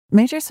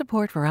Major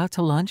support for Out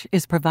to Lunch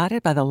is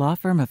provided by the law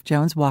firm of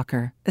Jones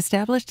Walker,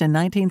 established in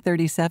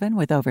 1937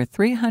 with over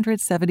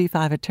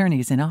 375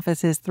 attorneys in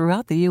offices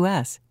throughout the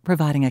U.S.,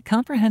 providing a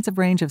comprehensive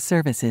range of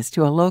services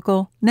to a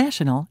local,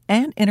 national,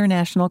 and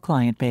international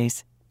client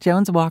base.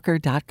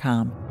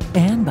 JonesWalker.com.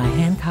 And by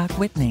Hancock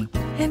Whitney.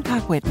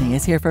 Hancock Whitney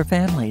is here for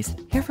families,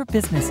 here for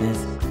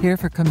businesses, here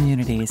for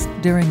communities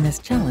during this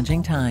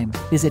challenging time.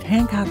 Visit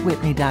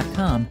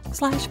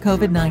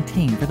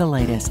HancockWhitney.com/COVID-19 for the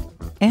latest.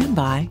 And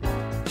by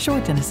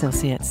Short &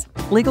 Associates,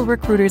 legal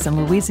recruiters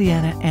in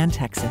Louisiana and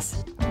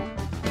Texas.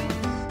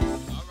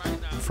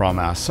 From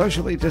our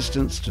socially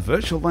distanced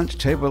virtual lunch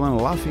table in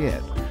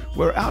Lafayette,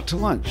 we're out to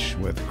lunch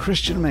with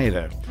Christian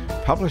Mader,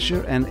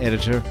 publisher and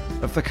editor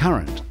of The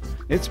Current.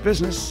 It's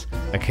business,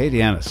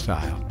 Acadiana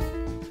style.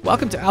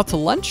 Welcome to Out to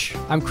Lunch.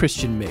 I'm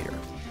Christian Mader.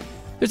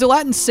 There's a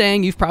Latin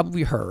saying you've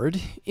probably heard,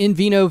 in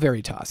vino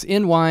veritas,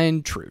 in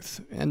wine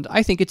truth, and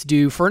I think it's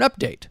due for an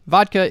update.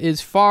 Vodka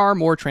is far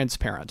more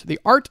transparent. The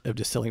art of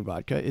distilling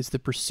vodka is the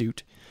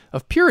pursuit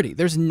of purity.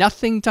 There's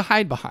nothing to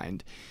hide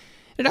behind.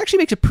 It actually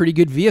makes a pretty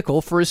good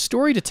vehicle for a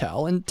story to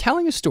tell, and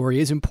telling a story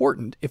is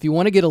important if you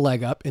want to get a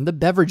leg up in the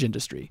beverage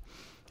industry.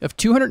 Of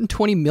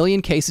 220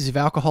 million cases of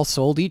alcohol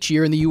sold each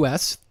year in the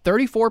U.S.,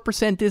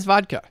 34% is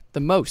vodka, the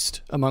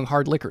most among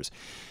hard liquors.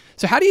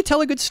 So how do you tell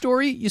a good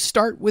story? You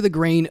start with a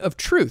grain of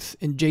truth.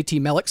 In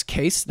J.T. Mellick's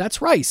case,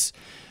 that's rice.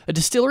 A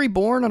distillery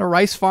born on a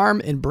rice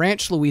farm in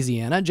Branch,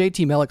 Louisiana,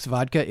 J.T. Mellick's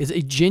vodka is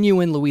a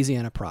genuine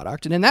Louisiana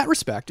product, and in that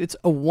respect, it's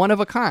a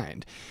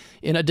one-of-a-kind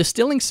in a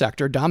distilling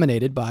sector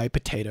dominated by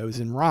potatoes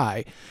and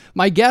rye.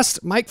 My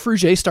guest, Mike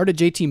Frugier, started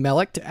J.T.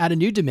 Mellick to add a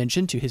new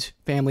dimension to his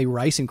family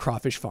rice and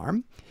crawfish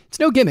farm. It's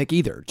no gimmick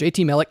either.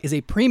 J.T. Mellick is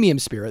a premium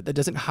spirit that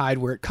doesn't hide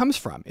where it comes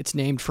from. It's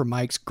named for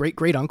Mike's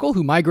great-great-uncle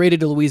who migrated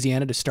to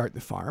Louisiana to start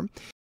the farm.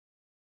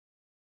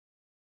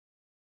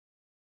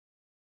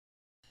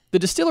 The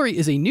distillery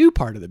is a new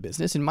part of the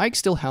business, and Mike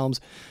still helms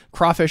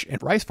crawfish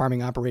and rice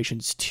farming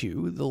operations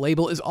too. The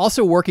label is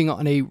also working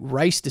on a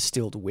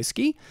rice-distilled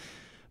whiskey.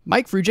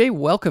 Mike Frugier,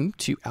 welcome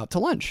to Out to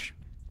Lunch.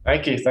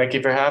 Thank you. Thank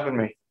you for having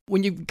me.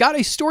 When you've got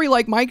a story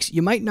like Mike's,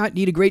 you might not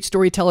need a great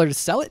storyteller to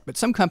sell it, but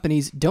some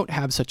companies don't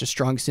have such a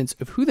strong sense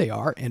of who they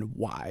are and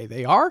why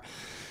they are.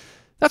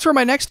 That's where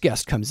my next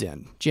guest comes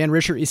in. Jan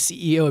Risher is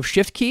CEO of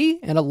ShiftKey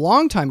and a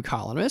longtime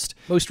columnist,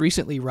 most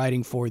recently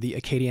writing for the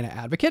Acadiana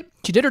Advocate.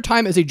 She did her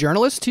time as a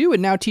journalist too,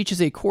 and now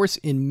teaches a course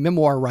in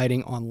memoir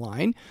writing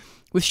online.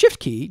 With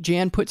ShiftKey,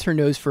 Jan puts her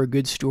nose for a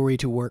good story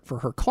to work for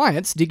her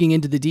clients, digging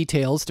into the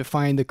details to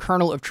find the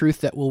kernel of truth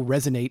that will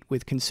resonate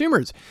with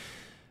consumers.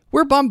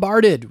 We're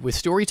bombarded with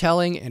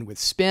storytelling and with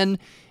spin,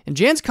 and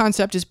Jan's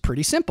concept is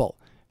pretty simple.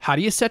 How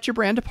do you set your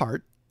brand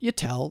apart? You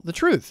tell the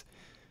truth.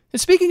 And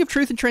speaking of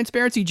truth and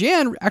transparency,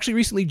 Jan actually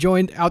recently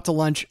joined Out to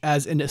Lunch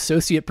as an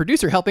associate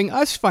producer, helping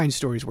us find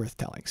stories worth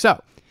telling.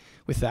 So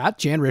with that,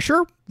 Jan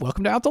Risher,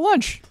 welcome to Out to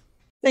Lunch.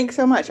 Thanks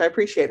so much. I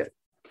appreciate it.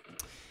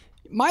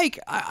 Mike,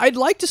 I'd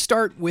like to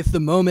start with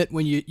the moment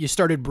when you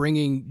started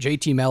bringing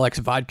J.T. Mellick's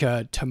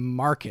vodka to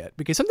market,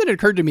 because something that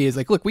occurred to me is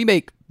like, look, we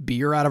make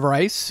beer out of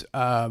rice.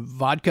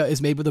 Vodka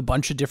is made with a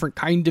bunch of different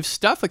kind of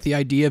stuff. Like the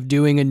idea of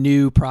doing a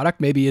new product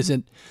maybe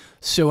isn't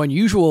so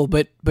unusual,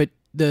 but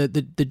the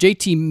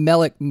J.T.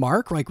 Mellick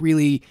mark like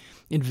really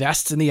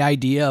invests in the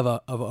idea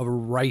of a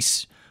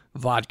rice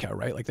vodka,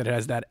 right? Like that it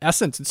has that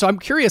essence. And so I'm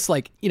curious,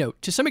 like, you know,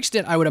 to some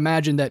extent, I would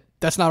imagine that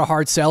that's not a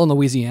hard sell in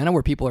Louisiana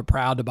where people are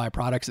proud to buy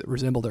products that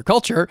resemble their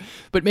culture,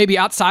 but maybe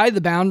outside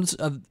the bounds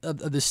of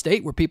the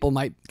state where people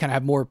might kind of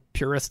have more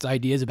purist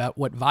ideas about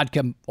what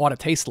vodka ought to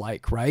taste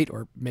like, right?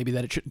 Or maybe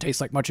that it shouldn't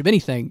taste like much of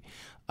anything.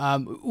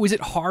 Was it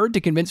hard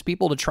to convince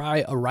people to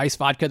try a rice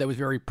vodka that was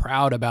very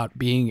proud about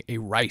being a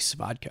rice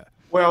vodka?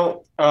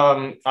 Well,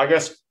 I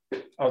guess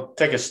I'll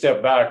take a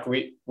step back.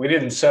 We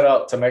didn't set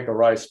out to make a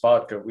rice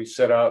vodka. We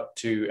set out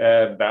to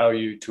add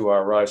value to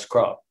our rice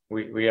crop.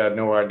 We had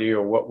no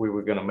idea what we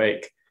were going to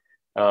make.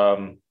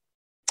 And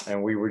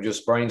we were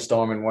just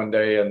brainstorming one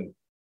day and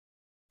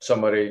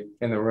somebody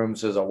in the room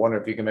says, I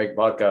wonder if you can make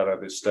vodka out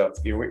of this stuff.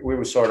 We were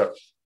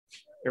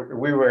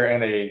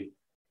in a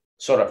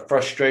sort of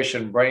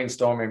frustration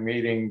brainstorming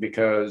meeting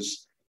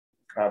because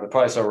the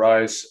price of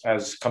rice,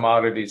 as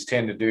commodities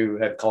tend to do,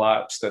 had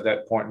collapsed at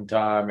that point in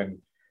time. And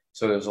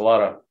so there's a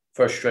lot of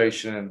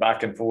frustration and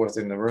back and forth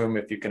in the room,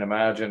 if you can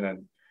imagine.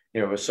 And,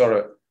 you know, it was sort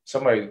of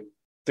somebody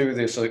threw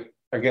this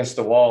against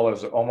the wall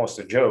as almost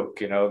a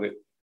joke, you know, that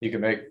you can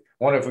make,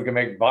 wonder if we can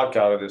make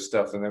vodka out of this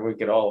stuff and then we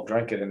could all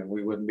drink it and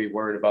we wouldn't be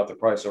worried about the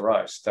price of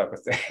rice type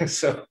of thing.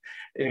 So,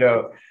 you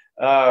know,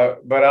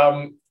 but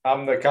I'm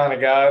the kind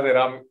of guy that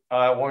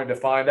I wanted to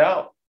find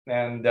out.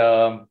 And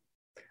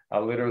I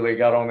literally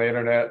got on the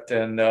internet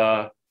and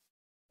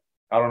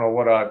I don't know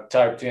what I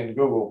typed in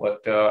Google,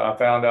 but I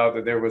found out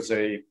that there was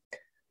a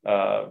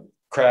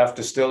craft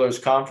distillers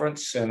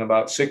conference in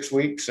about 6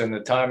 weeks, and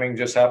the timing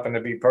just happened to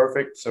be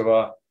perfect. So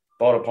I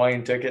bought a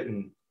plane ticket,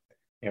 and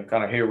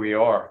kind of here we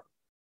are.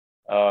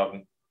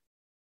 I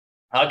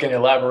can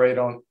elaborate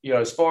on,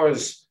 as far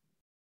as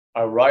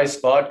a rice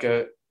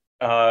vodka,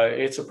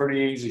 it's a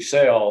pretty easy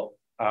sell.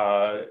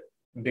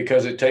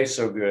 because it tastes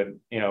so good.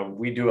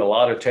 We do a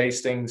lot of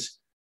tastings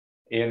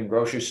in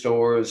grocery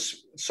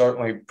stores,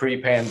 certainly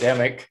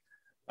pre-pandemic.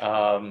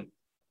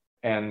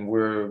 And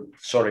we're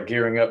sort of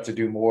gearing up to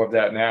do more of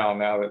that now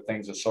that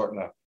things are starting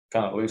to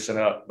kind of loosen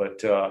up.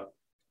 But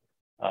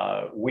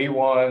we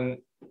won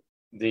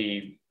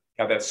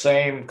at that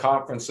same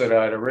conference that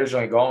I'd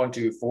originally gone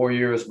to 4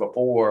 years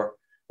before.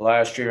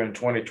 Last year in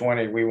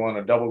 2020, we won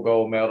a double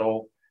gold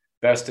medal,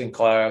 best in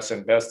class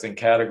and best in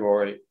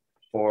category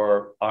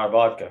for our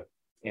vodka.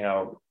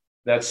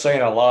 That's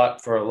saying a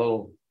lot for a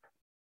little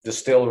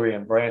distillery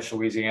in Branch,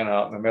 Louisiana,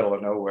 out in the middle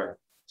of nowhere.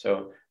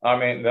 So, I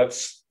mean,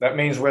 that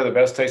means we're the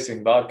best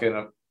tasting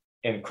vodka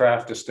in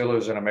craft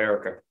distillers in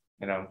America,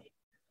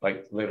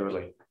 like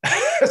literally.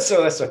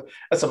 So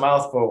that's a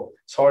mouthful.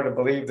 It's hard to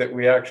believe that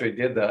we actually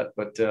did that,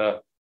 but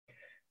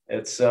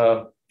it's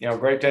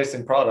great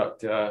tasting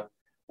product. I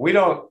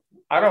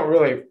don't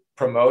really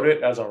promote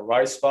it as a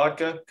rice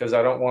vodka because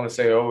I don't want to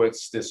say, oh,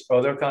 it's this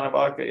other kind of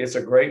vodka. It's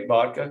a great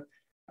vodka.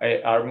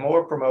 I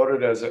more promote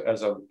it as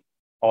a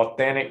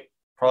authentic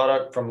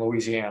product from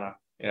Louisiana.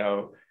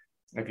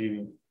 If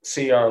you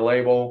see our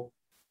label,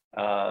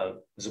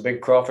 there's a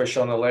big crawfish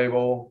on the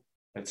label.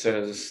 It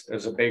says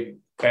there's a big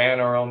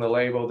banner on the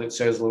label that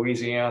says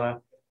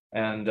Louisiana,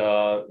 and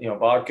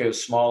vodka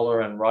is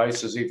smaller and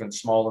rice is even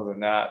smaller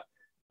than that.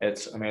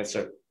 It's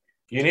a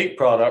unique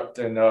product,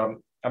 and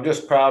I'm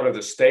just proud of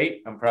the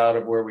state. I'm proud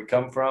of where we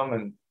come from,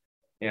 and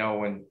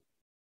when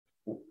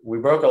we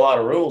broke a lot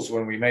of rules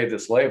when we made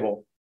this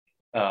label,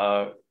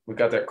 we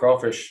got that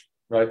crawfish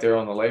right there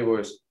on the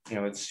label.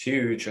 It's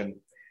huge, and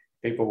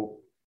people,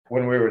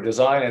 when we were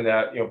designing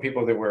that,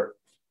 people that were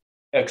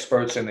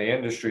experts in the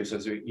industry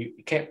says, you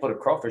can't put a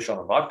crawfish on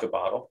a vodka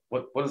bottle.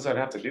 What does that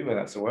have to do with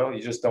that? So, well,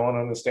 you just don't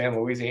understand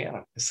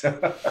Louisiana.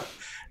 So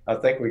I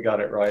think we got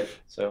it right.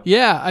 So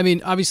yeah, I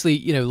mean, obviously,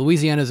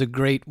 Louisiana is a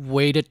great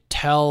way to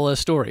tell a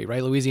story,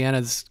 right?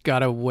 Louisiana's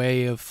got a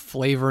way of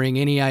flavoring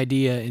any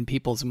idea in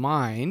people's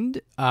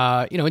mind.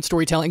 And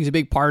storytelling is a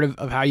big part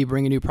of how you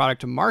bring a new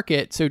product to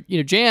market. So,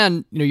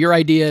 Jan, your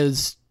idea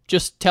is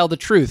just tell the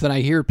truth. And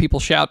I hear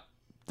people shout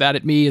that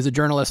at me as a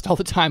journalist all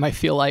the time. I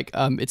feel like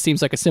it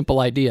seems like a simple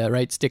idea,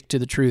 right? Stick to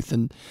the truth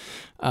and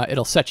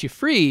it'll set you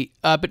free.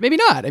 But maybe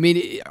not. I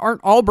mean,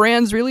 aren't all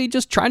brands really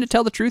just trying to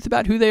tell the truth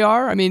about who they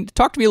are? I mean,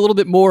 talk to me a little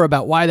bit more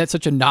about why that's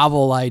such a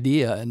novel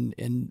idea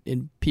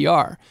in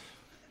PR.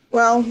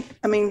 Well,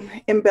 I mean,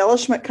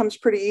 embellishment comes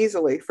pretty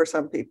easily for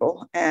some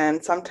people,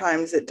 and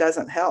sometimes it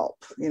doesn't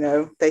help.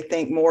 They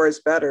think more is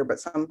better, but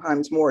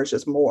sometimes more is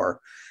just more.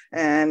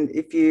 And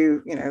if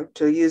you,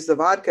 to use the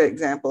vodka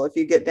example, if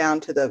you get down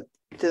to the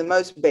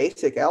most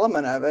basic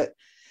element of it,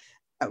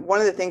 one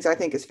of the things I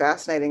think is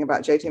fascinating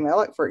about JT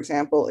Mellick, for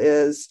example,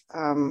 is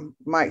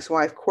Mike's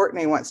wife,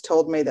 Courtney, once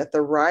told me that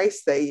the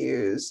rice they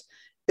use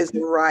is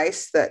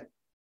rice that,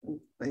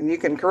 and you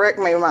can correct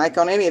me, Mike,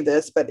 on any of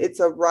this, but it's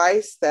a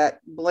rice that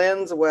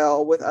blends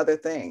well with other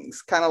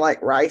things, kind of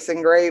like rice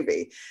and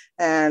gravy.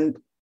 And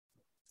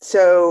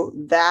so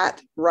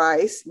that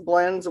rice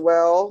blends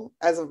well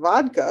as a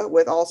vodka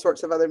with all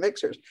sorts of other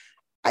mixers.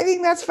 I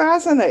think that's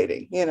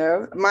fascinating.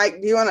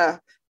 Mike, do you want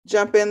to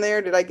jump in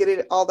there? Did I get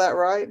it all that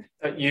right?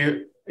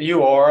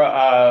 You are.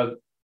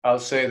 I'll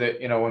say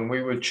that when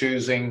we were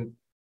choosing,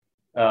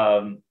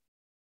 I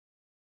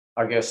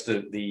guess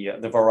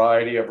the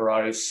variety of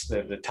rice,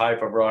 the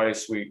type of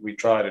rice, we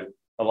tried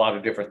a lot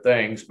of different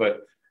things,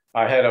 but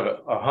I had a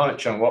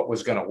hunch on what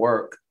was going to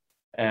work,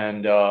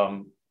 and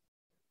I'm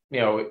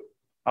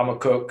a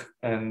cook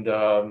and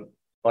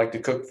like to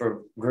cook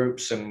for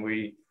groups, and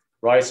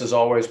rice is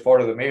always part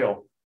of the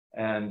meal.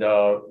 And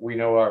we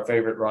know our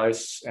favorite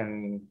rice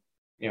and,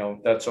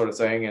 that sort of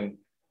thing. And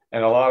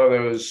a lot of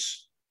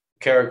those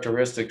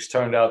characteristics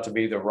turned out to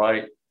be the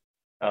right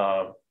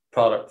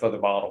product for the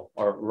bottle,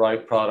 or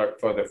right product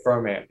for the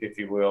ferment, if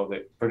you will,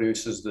 that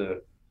produces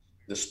the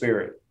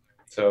spirit.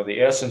 So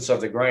the essence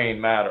of the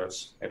grain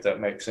matters, if that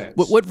makes sense.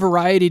 What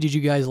variety did you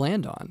guys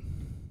land on?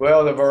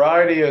 Well, the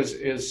variety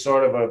is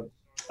sort of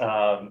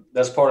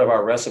that's part of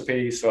our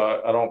recipe,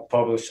 so I don't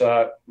publish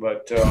that,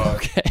 but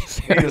okay,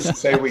 needless to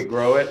say, we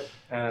grow it,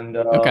 and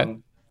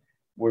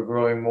we're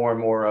growing more and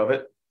more of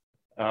it.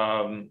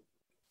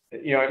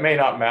 It may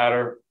not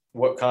matter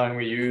what kind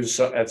we use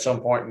at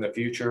some point in the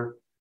future,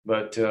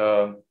 but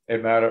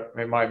it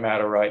might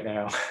matter right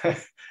now.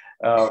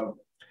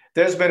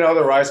 There's been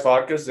other rice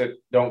vodkas that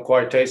don't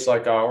quite taste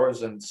like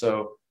ours, and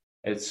so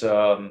it's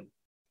I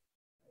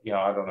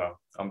don't know.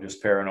 I'm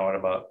just paranoid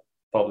about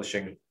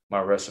publishing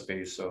my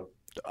recipes. So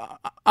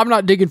I'm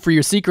not digging for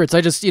your secrets.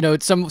 I just,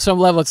 at some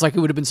level, it's like it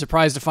would have been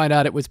surprised to find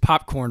out it was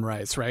popcorn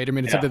rice, right? I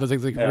mean, it's something that's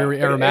like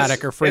very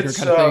aromatic or fragrant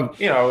kind of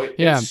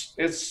thing.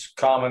 It's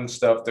common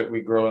stuff that we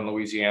grow in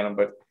Louisiana,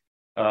 but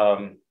let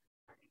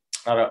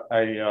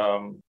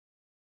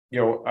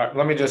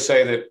me just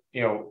say that,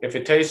 if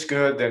it tastes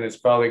good, then it's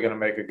probably going to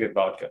make a good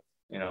vodka,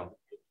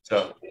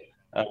 so.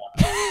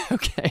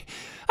 Okay.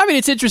 I mean,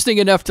 it's interesting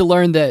enough to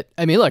learn that,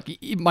 look,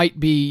 it might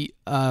be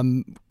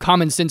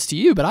common sense to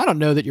you, but I don't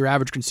know that your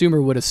average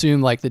consumer would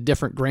assume like the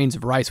different grains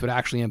of rice would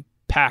actually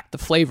impact the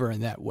flavor in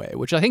that way,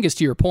 which I think is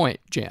to your point,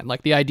 Jan.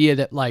 Like the idea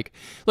that, like,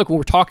 look, when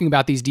we're talking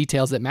about these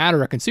details that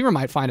matter, a consumer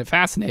might find it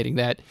fascinating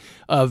that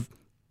of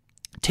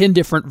 10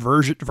 different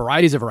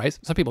varieties of rice.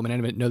 Some people may not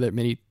even know that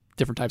many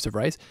different types of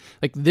rice.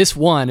 Like this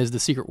one is the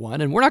secret one,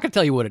 and we're not going to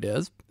tell you what it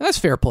is. That's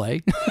fair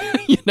play,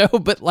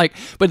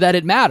 but that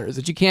it matters,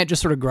 that you can't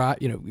just sort of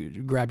grab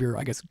your,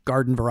 I guess,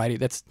 garden variety.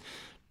 That's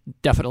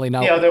definitely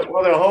not. Yeah,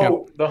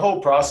 the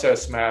whole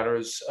process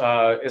matters.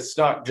 It's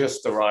not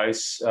just the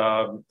rice.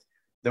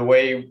 The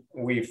way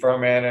we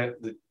ferment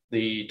it,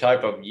 the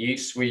type of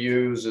yeast we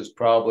use is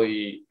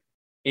probably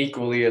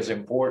equally as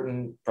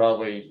important,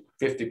 probably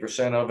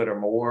 50% of it or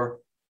more.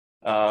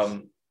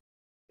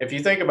 If you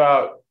think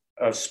about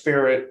a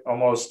spirit,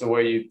 almost the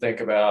way you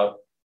think about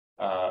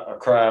a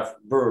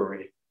craft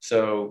brewery.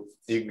 So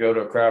you can go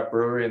to a craft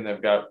brewery and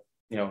they've got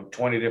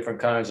 20 different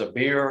kinds of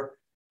beer,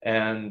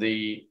 and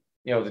the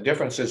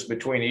differences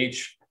between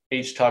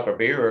each type of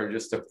beer are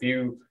just a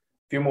few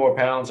more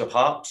pounds of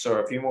hops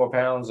or a few more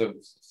pounds of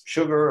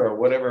sugar or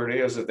whatever it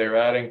is that they're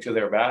adding to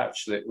their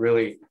batch that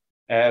really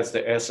adds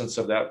the essence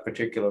of that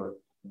particular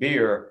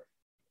beer.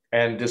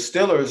 And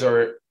distillers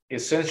are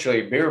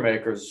essentially beer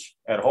makers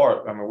at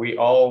heart. I mean, we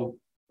all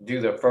do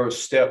the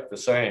first step the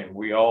same.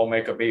 We all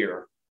make a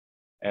beer.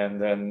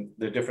 And then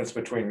the difference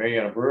between me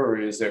and a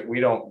brewery is that we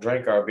don't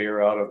drink our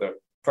beer out of the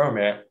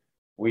ferment.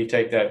 We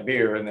take that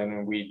beer and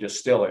then we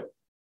distill it.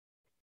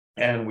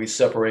 And we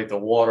separate the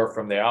water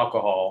from the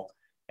alcohol.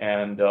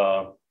 And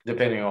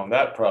depending on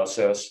that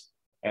process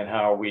and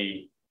how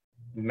we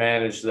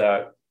manage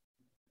that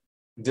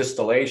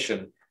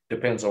distillation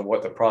depends on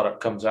what the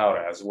product comes out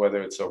as,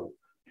 whether it's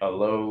a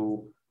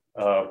low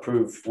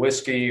proof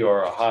whiskey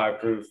or a high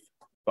proof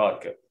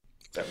vodka.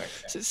 That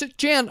makes sense. So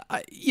Jan,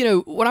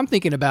 what I'm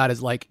thinking about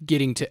is like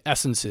getting to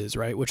essences,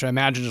 right? Which I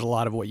imagine is a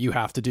lot of what you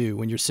have to do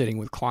when you're sitting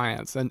with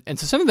clients. And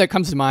so something that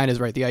comes to mind is,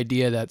 right, the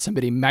idea that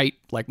somebody might,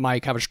 like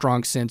Mike, have a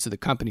strong sense of the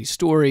company's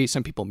story.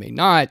 Some people may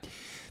not.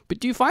 But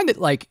do you find that,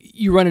 like,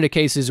 you run into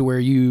cases where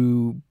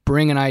you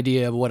bring an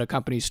idea of what a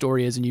company's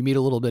story is and you meet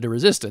a little bit of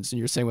resistance and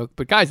you're saying, well,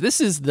 but guys,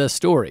 this is the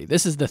story.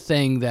 This is the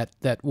thing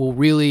that will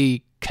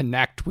really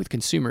connect with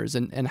consumers.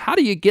 And how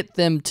do you get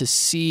them to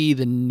see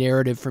the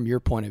narrative from your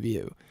point of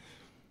view?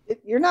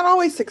 You're not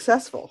always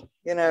successful,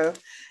 and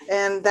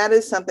that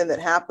is something that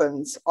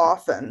happens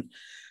often.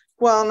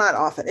 Well, not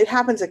often. It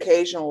happens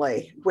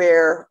occasionally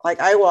where, like,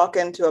 I walk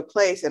into a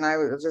place and I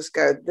would just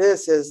go,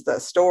 this is the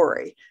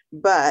story.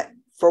 But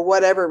for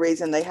whatever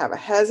reason, they have a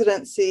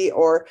hesitancy,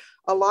 or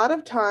a lot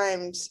of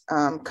times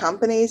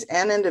companies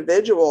and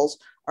individuals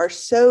are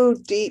so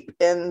deep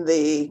in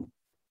the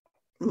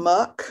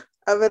muck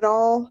of it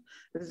all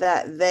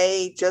that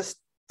they just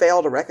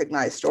fail to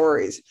recognize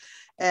stories.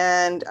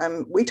 And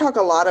we talk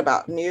a lot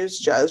about news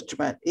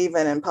judgment,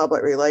 even in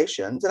public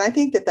relations. And I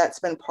think that that's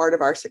been part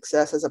of our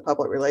success as a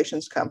public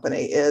relations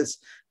company, is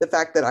the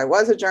fact that I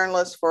was a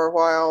journalist for a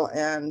while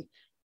and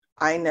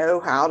I know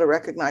how to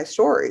recognize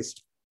stories.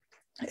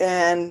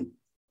 And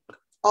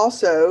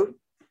also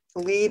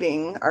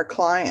leading our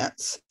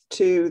clients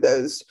to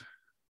those,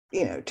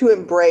 to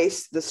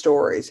embrace the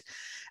stories.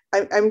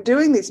 I'm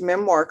doing these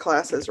memoir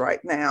classes right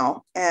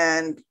now,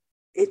 and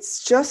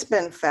it's just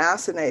been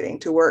fascinating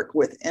to work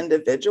with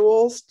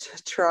individuals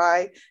to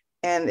try,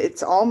 and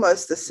it's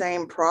almost the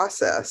same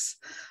process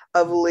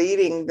of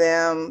leading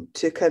them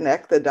to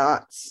connect the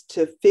dots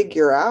to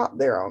figure out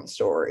their own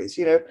stories.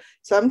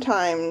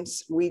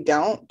 Sometimes we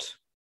don't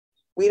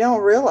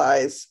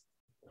realize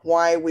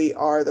why we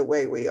are the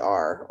way we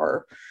are,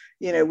 or,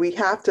 we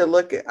have to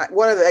look at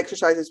one of the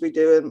exercises we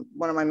do in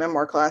one of my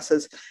memoir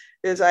classes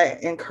is I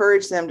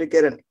encourage them to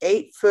get an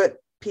 8-foot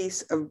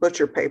piece of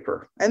butcher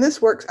paper. And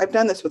this works. I've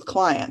done this with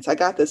clients. I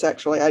got this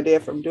idea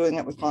from doing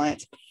it with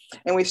clients.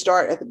 And we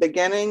start at the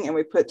beginning and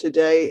we put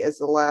today as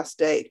the last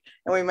date,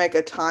 and we make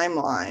a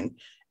timeline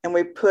and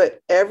we put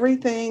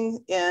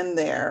everything in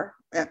there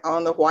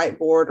on the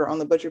whiteboard or on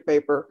the butcher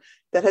paper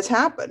that has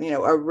happened,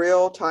 a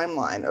real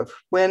timeline of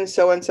when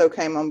so-and-so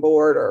came on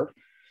board, or,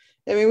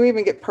 we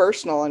even get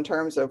personal in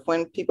terms of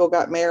when people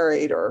got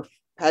married or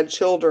had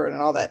children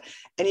and all that.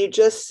 And you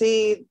just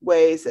see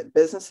ways that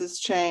businesses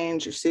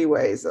change. You see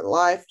ways that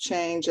life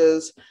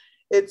changes.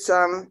 It's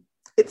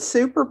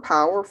super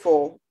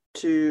powerful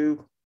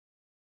to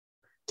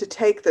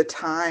take the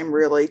time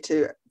really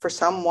for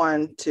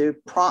someone to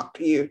prompt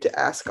you to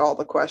ask all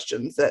the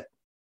questions that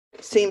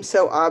seem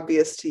so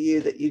obvious to you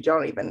that you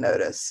don't even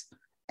notice.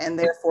 And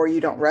therefore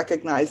you don't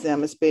recognize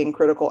them as being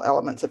critical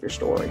elements of your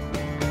story.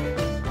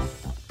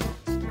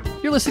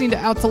 You're listening to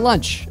Out to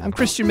Lunch. I'm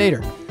Christian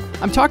Mader.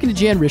 I'm talking to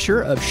Jan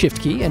Risher of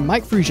ShiftKey and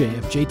Mike Frugier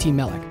of JT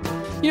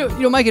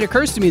Mellick. Mike, it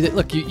occurs to me that,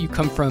 look, you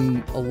come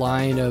from a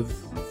line of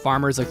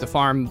farmers. Like the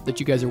farm that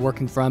you guys are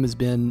working from has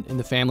been in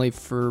the family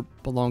for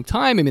a long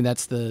time.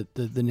 That's the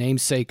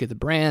namesake of the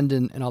brand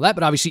and all that.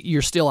 But obviously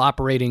you're still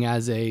operating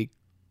as a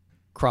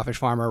crawfish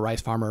farmer, rice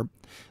farmer.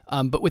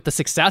 But with the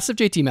success of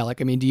JT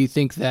Mellick, do you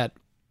think that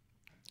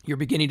you're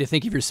beginning to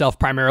think of yourself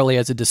primarily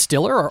as a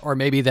distiller, or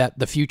maybe that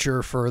the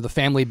future for the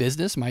family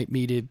business might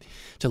be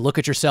to look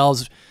at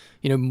yourselves,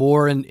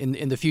 more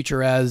in the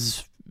future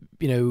as,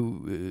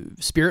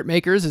 spirit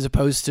makers as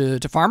opposed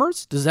to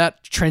farmers? Does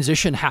that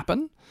transition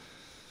happen?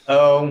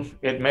 Oh,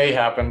 it may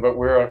happen, but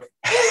we're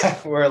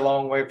we're a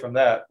long way from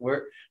that.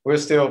 We're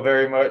still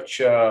very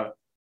much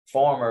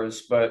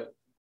farmers. But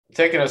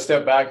taking a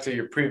step back to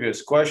your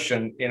previous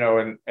question,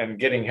 and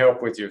getting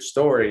help with your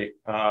story,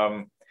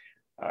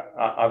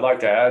 I'd like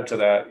to add to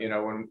that.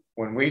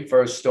 When we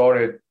first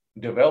started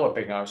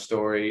developing our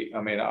story,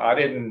 I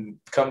didn't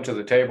come to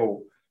the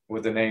table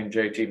with the name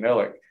J.T.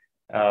 Millick,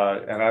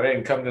 and I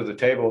didn't come to the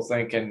table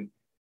thinking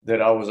that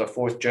I was a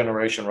fourth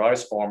generation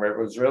rice farmer. It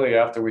was really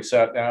after we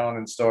sat down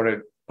and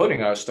started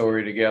putting our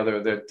story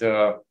together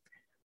that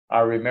I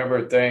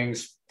remembered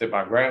things that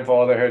my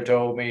grandfather had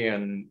told me,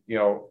 and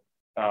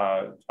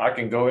I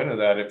can go into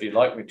that if you'd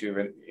like me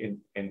to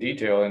in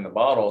detail in the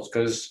bottles,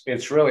 because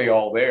it's really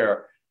all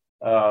there.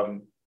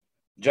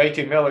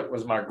 J.T. Millick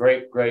was my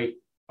great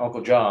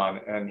Uncle John,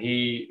 and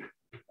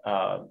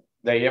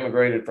they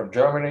immigrated from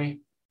Germany.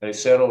 They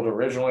settled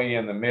originally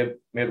in the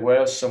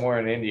Midwest, somewhere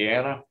in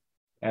Indiana,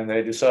 and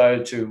they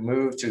decided to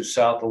move to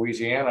South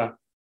Louisiana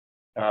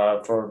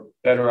for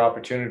better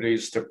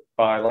opportunities to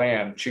buy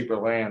land, cheaper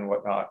land,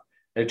 whatnot.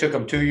 It took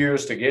them 2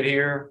 years to get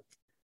here.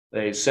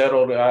 They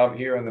settled out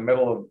here in the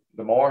middle of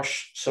the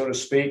marsh, so to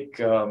speak.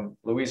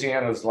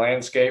 Louisiana's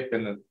landscape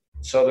in the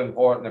southern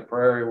part in the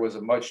prairie was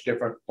a much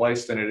different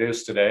place than it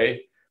is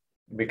today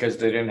because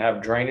they didn't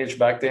have drainage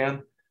back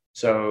then.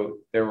 So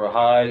there were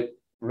high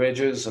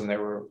ridges and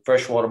there were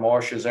freshwater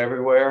marshes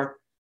everywhere.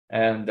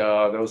 And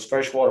those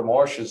freshwater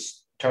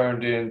marshes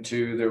turned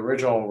into the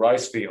original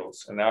rice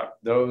fields. And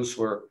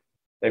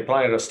they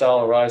planted a style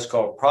of rice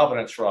called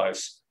Providence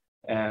rice.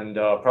 And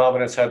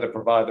Providence had to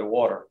provide the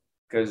water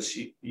because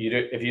if you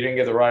didn't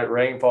get the right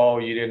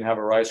rainfall, you didn't have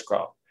a rice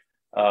crop.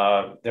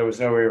 There was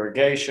no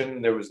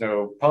irrigation, there was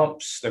no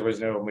pumps, there was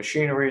no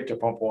machinery to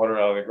pump water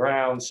out of the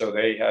ground. So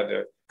they had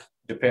to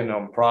depend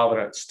on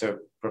Providence to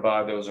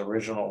provide those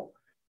original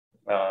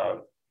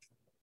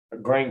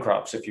grain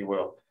crops, if you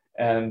will.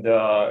 And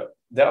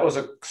that was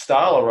a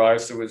style of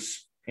rice that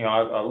was,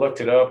 I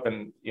looked it up,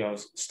 and,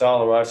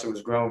 style of rice that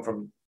was grown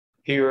from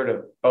here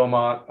to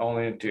Beaumont,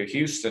 only into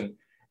Houston.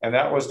 And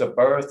that was the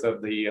birth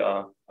of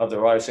the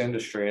rice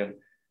industry. And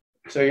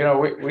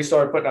so, we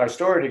started putting our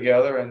story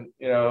together, and,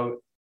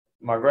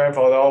 my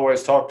grandfather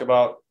always talked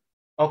about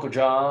Uncle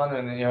John,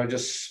 and,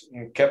 just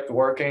kept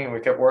working, and we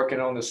kept working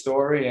on the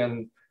story.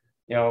 And,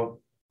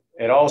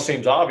 it all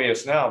seems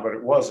obvious now, but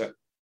it wasn't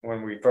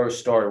when we first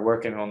started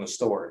working on the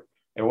story.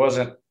 It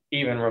wasn't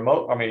even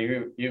remote.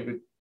 You would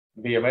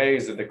be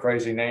amazed at the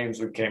crazy names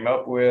we came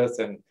up with.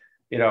 And,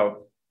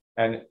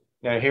 and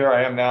here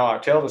I am now, I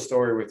tell the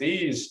story with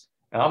ease.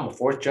 And I'm a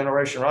fourth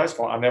generation rice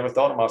farmer. I never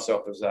thought of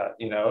myself as that,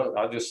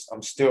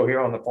 I'm still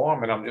here on the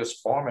farm, and I'm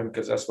just farming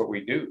because that's what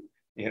we do,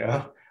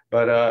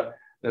 but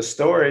the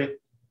story,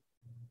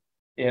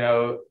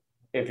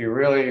 if you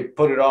really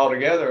put it all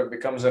together, it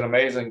becomes an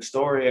amazing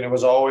story. And it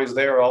was always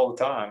there all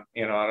the time.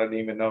 I didn't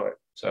even know it.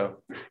 So.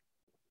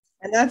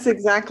 And that's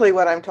exactly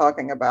what I'm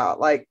talking about.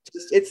 Like,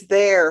 it's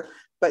there,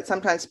 but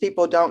sometimes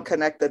people don't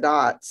connect the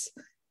dots.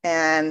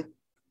 And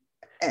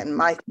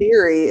my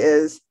theory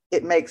is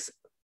it makes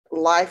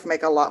life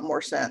make a lot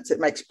more sense. It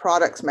makes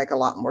products make a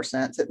lot more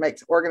sense. It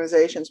makes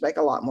organizations make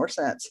a lot more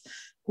sense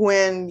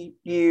when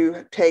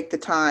you take the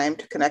time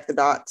to connect the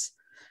dots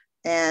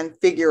and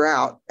figure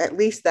out at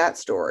least that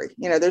story.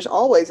 There's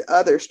always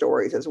other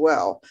stories as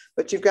well,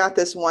 but you've got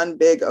this one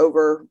big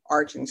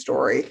overarching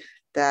story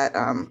that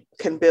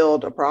can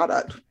build a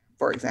product,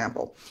 for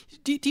example.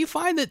 Do you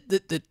find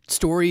that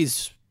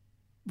stories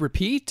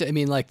repeat?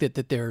 Like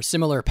that there are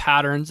similar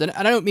patterns? And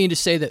I don't mean to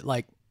say that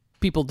like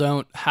people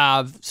don't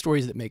have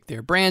stories that make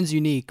their brands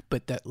unique,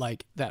 but that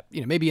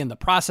maybe in the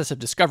process of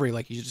discovery,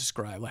 like you just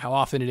described, like how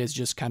often it is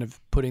just kind of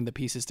putting the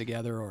pieces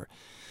together, or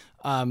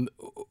some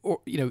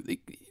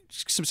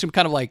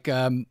kind of like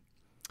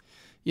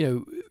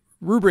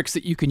rubrics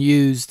that you can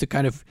use to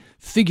kind of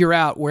figure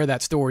out where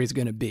that story is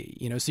going to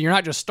be. So you're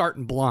not just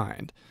starting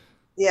blind.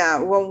 Yeah.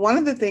 Well, one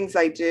of the things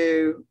I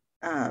do,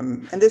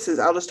 and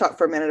I'll just talk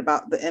for a minute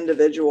about the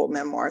individual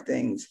memoir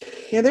things.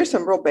 There's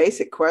some real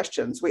basic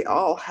questions. We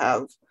all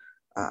have.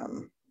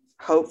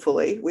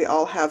 Hopefully we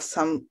all have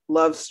some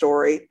love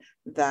story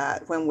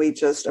that when we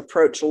just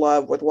approach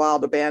love with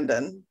wild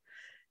abandon,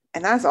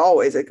 and that's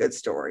always a good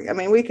story.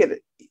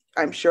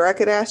 I'm sure I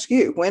could ask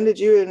you, when did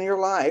you in your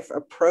life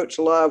approach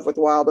love with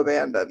wild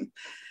abandon?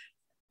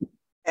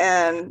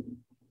 And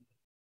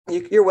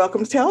you're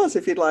welcome to tell us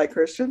if you'd like,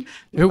 Christian.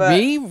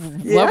 Me?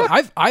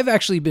 Yeah. I've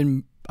actually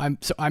been,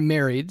 I'm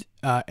married,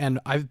 and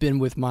I've been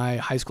with my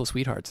high school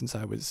sweetheart since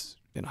I was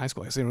in high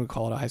school. I guess they don't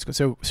call it a high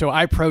school. So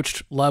I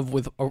approached love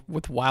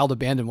with wild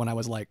abandon when I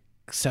was like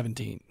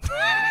 17.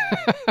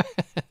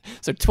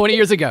 So 20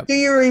 years ago. Do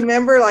you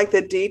remember like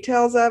the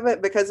details of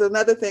it? Because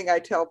another thing I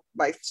tell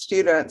my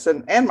students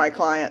and my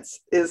clients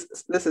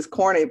is, this is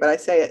corny, but I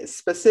say it,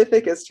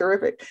 specific is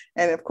terrific.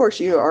 And of course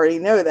you already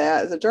know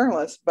that as a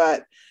journalist,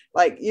 but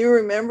like, you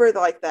remember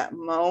like that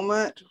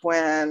moment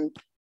when,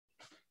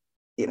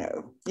 you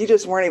know, you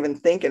just weren't even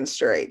thinking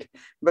straight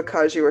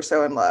because you were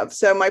so in love.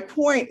 So my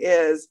point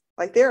is,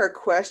 like, there are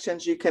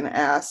questions you can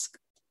ask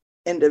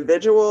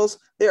individuals.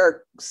 There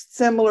are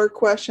similar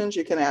questions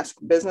you can ask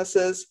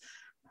businesses,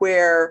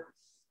 where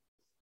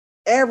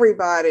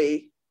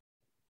everybody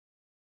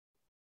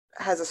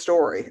has a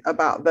story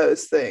about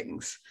those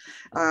things.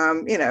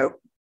 You know,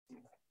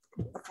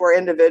 for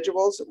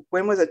individuals,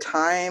 when was a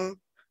time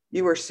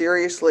you were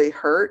seriously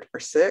hurt or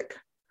sick?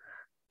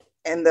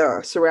 And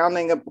the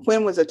surrounding of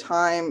when was a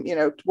time, you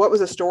know, what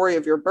was the story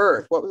of your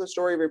birth? What was the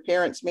story of your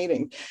parents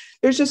meeting?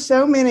 There's just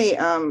so many,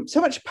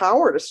 so much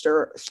power to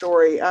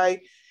story.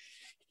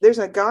 There's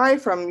a guy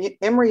from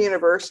Emory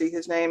University,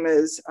 his name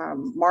is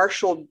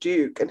Marshall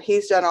Duke, and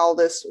he's done all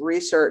this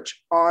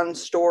research on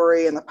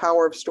story and the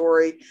power of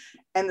story,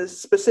 and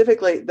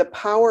specifically the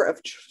power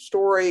of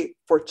story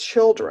for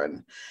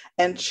children.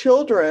 And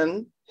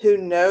children who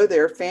know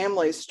their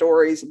family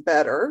stories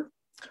better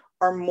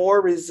are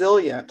more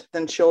resilient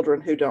than children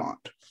who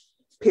don't,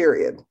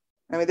 period.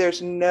 I mean,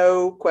 there's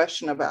no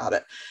question about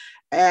it.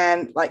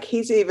 And like,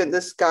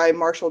 this guy,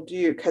 Marshall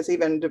Duke, has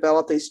even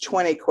developed these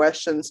 20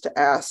 questions to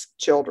ask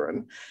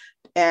children.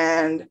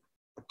 And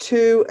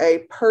to a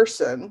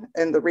person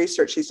in the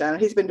research he's done,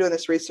 he's been doing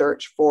this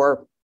research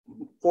for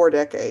 4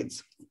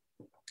 decades.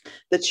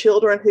 The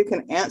children who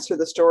can answer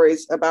the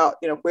stories about,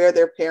 you know, where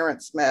their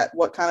parents met,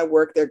 what kind of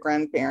work their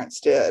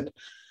grandparents did,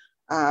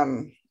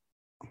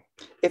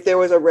 if there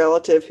was a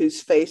relative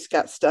whose face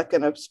got stuck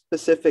in a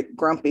specific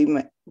grumpy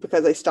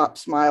because they stopped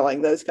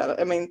smiling, those kind of,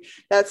 I mean,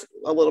 that's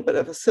a little bit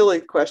of a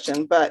silly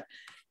question, but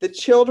the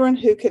children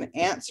who can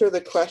answer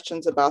the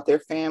questions about their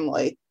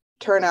family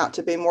turn out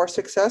to be more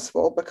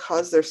successful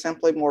because they're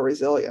simply more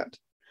resilient.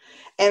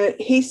 And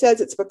he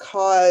says it's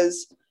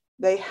because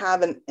they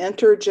have an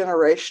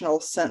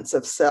intergenerational sense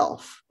of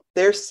self.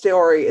 Their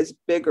story is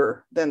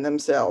bigger than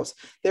themselves.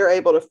 They're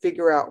able to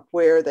figure out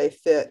where they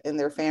fit in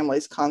their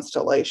family's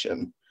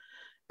constellation.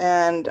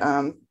 And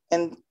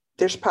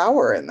there's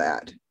power in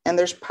that. And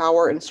there's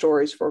power in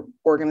stories for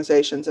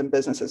organizations and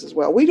businesses as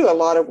well. We do a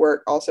lot of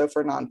work also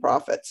for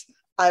nonprofits.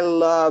 I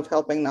love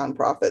helping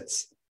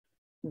nonprofits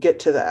get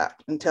to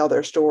that and tell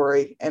their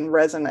story and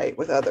resonate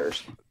with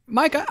others.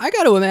 Mike, I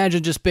got to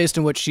imagine, just based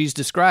on what she's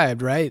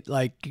described, right?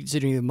 Like,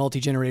 considering the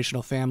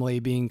multi-generational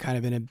family being kind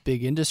of in a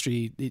big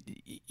industry,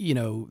 you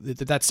know,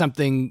 that's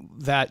something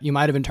that you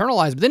might have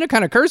internalized. But then it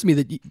kind of occurs to me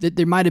that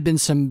there might have been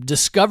some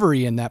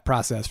discovery in that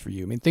process for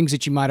you. I mean, things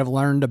that you might have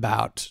learned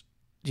about,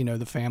 you know,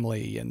 the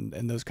family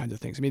and those kinds of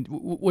things. I mean,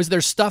 was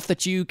there stuff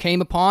that you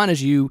came upon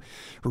as you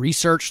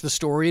researched the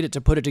story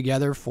to put it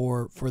together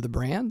for the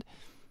brand?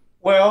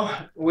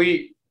 Well,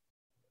 we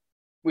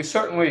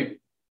certainly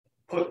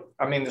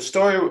the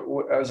story,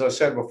 as I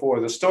said before,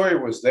 the story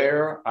was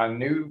there. I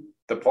knew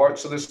the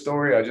parts of the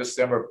story. I just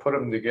never put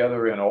them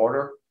together in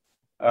order.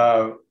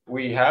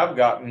 We have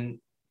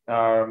gotten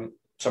some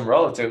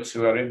relatives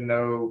who I didn't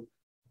know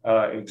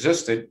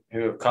existed, who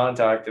have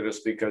contacted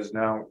us because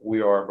now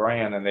we are a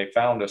brand and they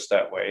found us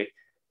that way.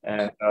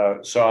 And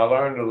so I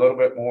learned a little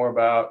bit more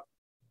about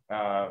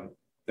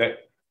that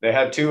they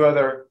had two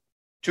other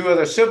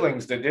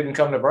siblings that didn't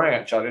come to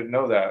branch. I didn't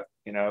know that.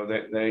 You know,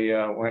 they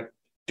went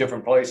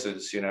different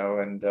places, you know,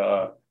 and,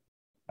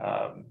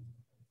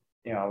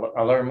 you know,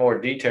 I learned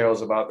more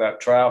details about that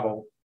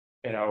travel,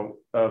 you know,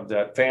 of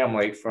that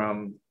family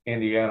from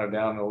Indiana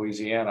down to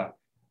Louisiana,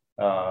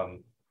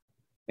 you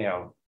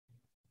know,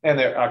 and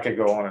there, I could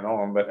go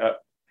on, but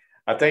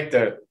I think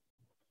that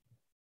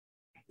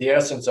the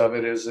essence of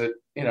it is that,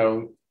 you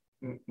know,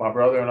 my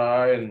brother and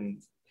I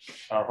and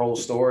our whole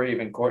story,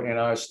 even Courtney and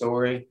I's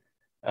story,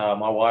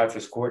 my wife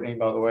is Courtney,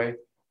 by the way,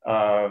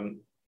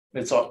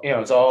 it's all, you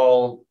know, it's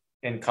all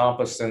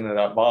encompassed into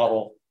that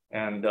bottle,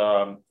 and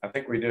I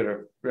think we did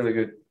a really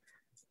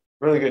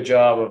good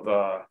job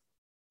of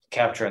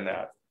capturing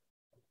that.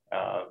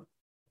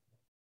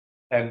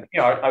 And you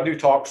know, I do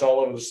talks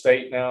all over the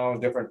state now,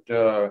 different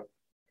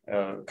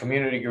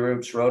community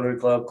groups, Rotary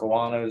Club,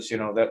 Kiwanis, you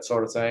know, that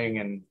sort of thing,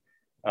 and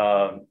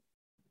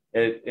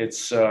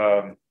it's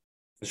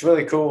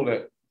really cool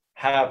to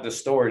have the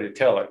story to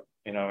tell it,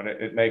 you know, and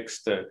it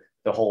makes the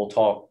whole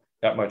talk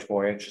that much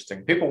more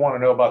interesting. People want to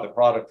know about the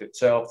product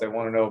itself. They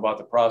want to know about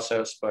the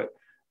process, but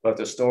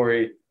the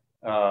story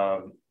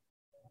kind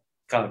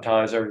of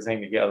ties everything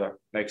together,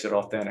 makes it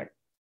authentic.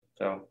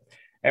 So,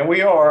 and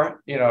we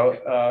are, you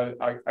know,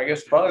 I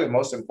guess probably the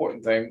most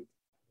important thing,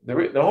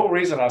 the whole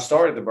reason I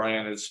started the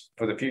brand is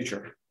for the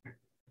future.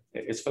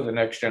 It's for the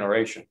next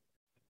generation.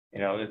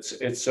 You know,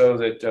 it's so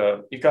that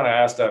you kind of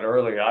asked that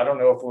earlier. I don't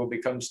know if we'll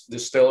become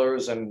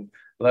distillers and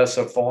less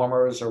of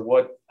farmers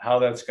or how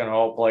that's going to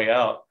all play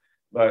out.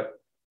 But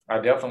I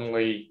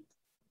definitely,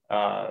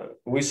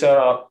 we set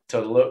out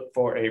to look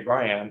for a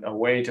brand, a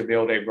way to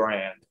build a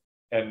brand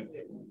and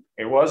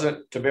it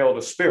wasn't to build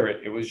a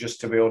spirit. It was just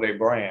to build a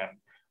brand,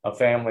 a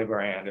family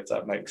brand, if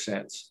that makes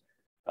sense.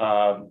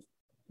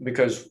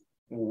 Because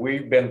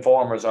we've been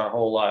farmers our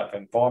whole life,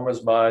 and farmers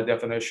by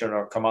definition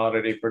are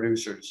commodity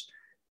producers.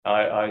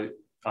 I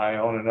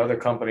own another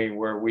company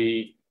where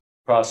we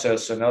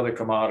process another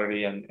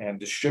commodity and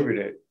distribute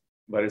it,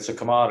 but it's a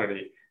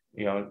commodity.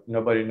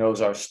 Nobody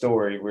knows our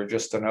story. We're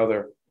just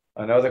another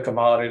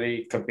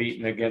commodity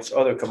competing against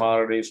other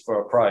commodities for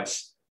a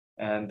price.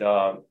 And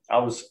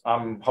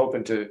I'm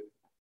hoping to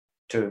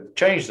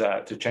change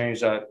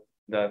that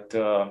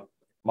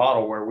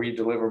model where we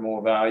deliver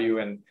more value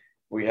and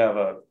we have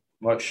a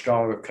much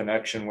stronger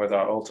connection with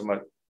our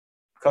ultimate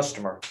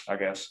customer, I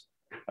guess,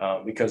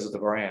 because of the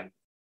brand.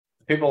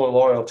 People are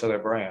loyal to their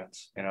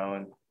brands,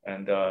 and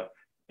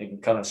you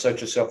can kind of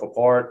set yourself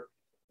apart.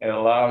 It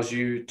allows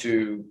you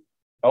to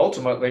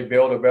ultimately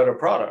build a better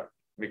product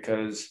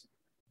because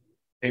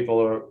people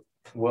are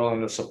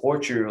willing to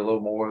support you a little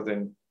more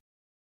than,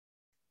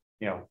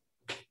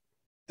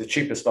 the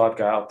cheapest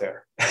vodka out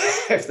there,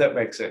 if that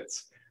makes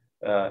sense.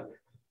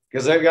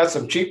 Because they've got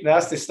some cheap,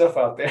 nasty stuff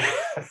out there,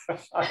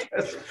 I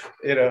guess,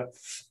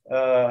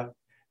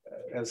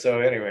 and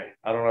so anyway,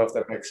 I don't know if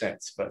that makes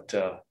sense, but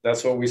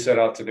that's what we set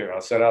out to do. I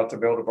set out to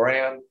build a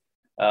brand.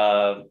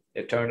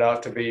 It turned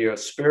out to be a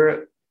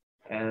spirit,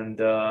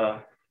 and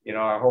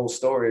our whole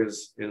story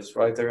is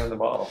right there in the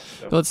bottle.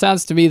 So. Well, it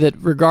sounds to me that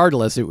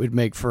regardless, it would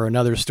make for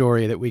another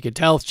story that we could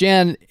tell.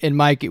 Jan and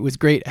Mike, it was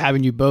great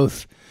having you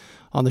both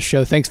on the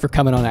show. Thanks for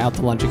coming on Out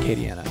to Lunch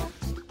Acadiana.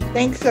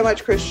 Thanks so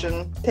much,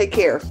 Christian. Take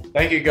care.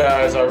 Thank you,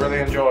 guys. I really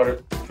enjoyed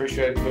it.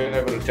 Appreciate being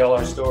able to tell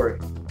our story.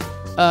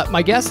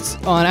 My guests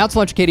on Out to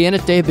Lunch Acadiana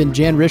today have been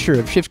Jan Risher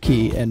of Shift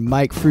Key and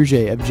Mike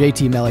Frugier of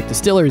JT Mellick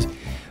Distillers.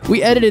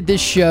 We edited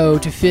this show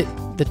to fit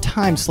the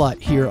time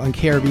slot here on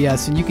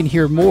KRBS, and you can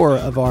hear more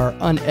of our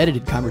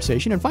unedited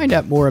conversation and find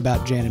out more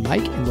about Jan and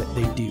Mike and what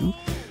they do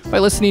by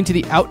listening to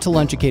the Out to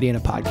Lunch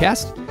Acadiana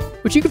podcast,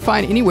 which you can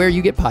find anywhere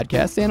you get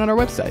podcasts and on our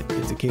website,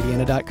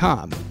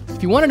 itsacadiana.com.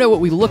 If you want to know what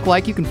we look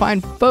like, you can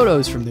find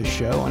photos from this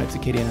show on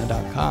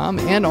itsacadiana.com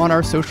and on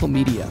our social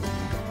media.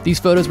 These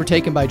photos were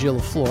taken by Jill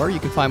LaFleur. You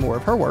can find more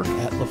of her work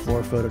at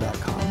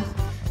lafleurphoto.com.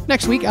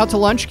 Next week, Out to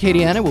Lunch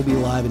Acadiana will be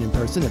live and in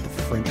person at the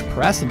French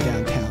Press in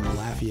downtown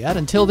Lafayette.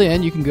 Until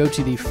then, you can go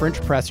to the French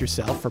Press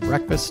yourself for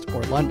breakfast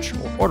or lunch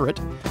or order it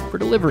for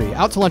delivery.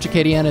 Out to Lunch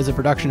Acadiana is a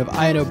production of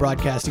INO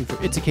Broadcasting for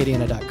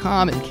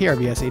itsacadiana.com and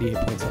KRBS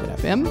 88.7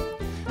 FM.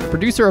 The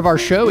producer of our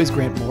show is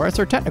Grant Morris.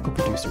 Our technical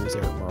producer is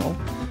Eric Merle.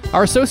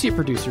 Our associate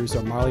producers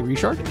are Marley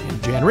Richard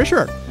and Jan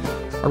Risher.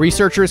 Our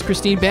researcher is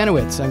Christine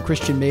Banowitz. I'm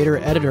Christian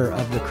Mader, editor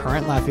of The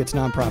Current, Lafayette's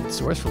nonprofit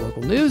source for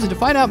local news. And to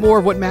find out more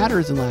of what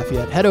matters in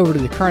Lafayette, head over to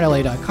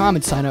thecurrentla.com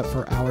and sign up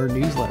for our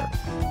newsletter.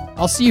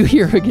 I'll see you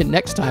here again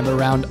next time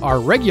around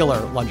our regular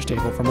lunch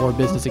table for more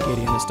Business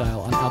Acadiana style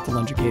on Out to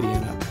Lunch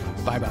Acadiana.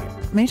 Bye-bye.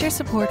 Major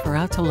support for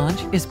Out to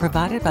Lunch is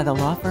provided by the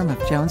law firm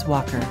of Jones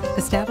Walker,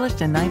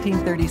 established in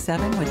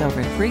 1937 with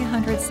over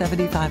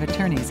 375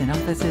 attorneys in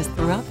offices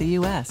throughout the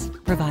U.S.,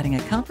 providing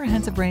a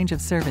comprehensive range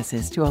of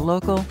services to a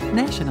local,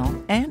 national,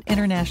 and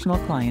international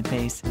client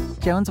base.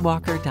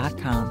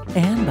 JonesWalker.com.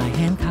 And by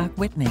Hancock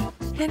Whitney.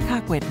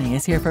 Hancock Whitney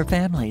is here for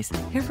families,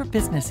 here for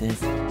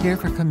businesses, here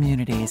for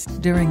communities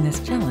during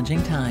this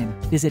challenging time.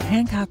 Visit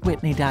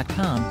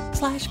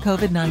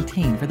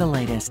HancockWhitney.com/COVID-19 for the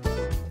latest.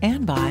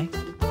 And by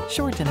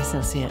Short &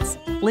 Associates,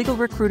 legal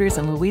recruiters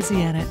in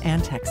Louisiana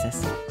and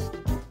Texas.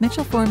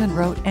 Mitchell Foreman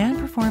wrote and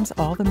performs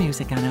all the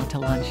music on Out to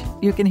Lunch.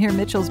 You can hear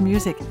Mitchell's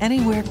music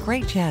anywhere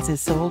great jazz is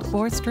sold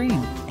or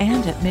streamed,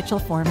 and at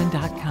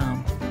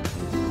mitchellforeman.com.